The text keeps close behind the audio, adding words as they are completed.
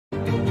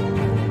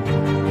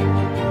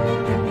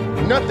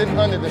Nothing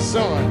under the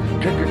sun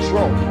can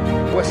control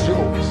what's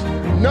yours.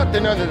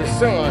 Nothing under the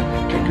sun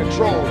can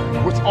control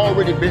what's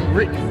already been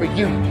written for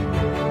you.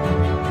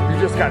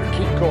 You just gotta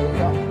keep going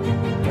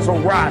up. So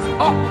rise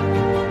up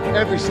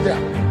every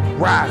step.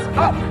 Rise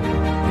up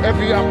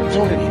every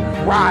opportunity.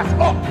 Rise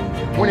up.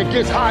 When it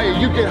gets higher,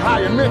 you get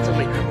higher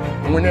mentally.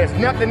 And when there's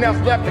nothing else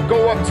left to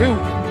go up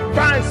to,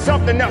 find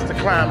something else to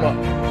climb up.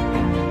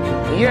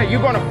 And yeah,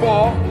 you're gonna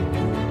fall.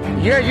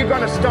 Yeah, you're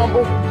gonna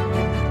stumble.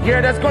 Yeah,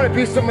 there's gonna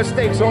be some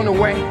mistakes on the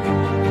way.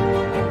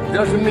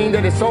 Doesn't mean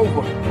that it's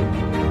over.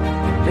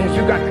 Means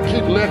you got to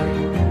keep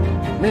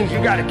living. Means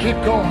you got to keep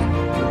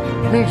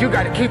going. Means you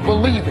got to keep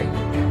believing.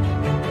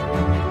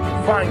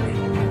 Find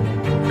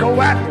it. Go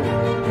after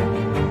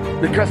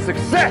it. Because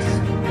success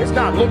is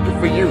not looking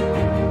for you.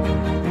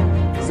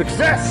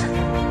 Success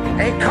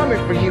ain't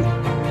coming for you.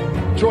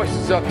 Choice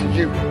is up to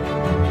you.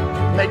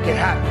 Make it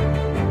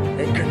happen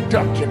and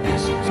conduct your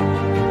business.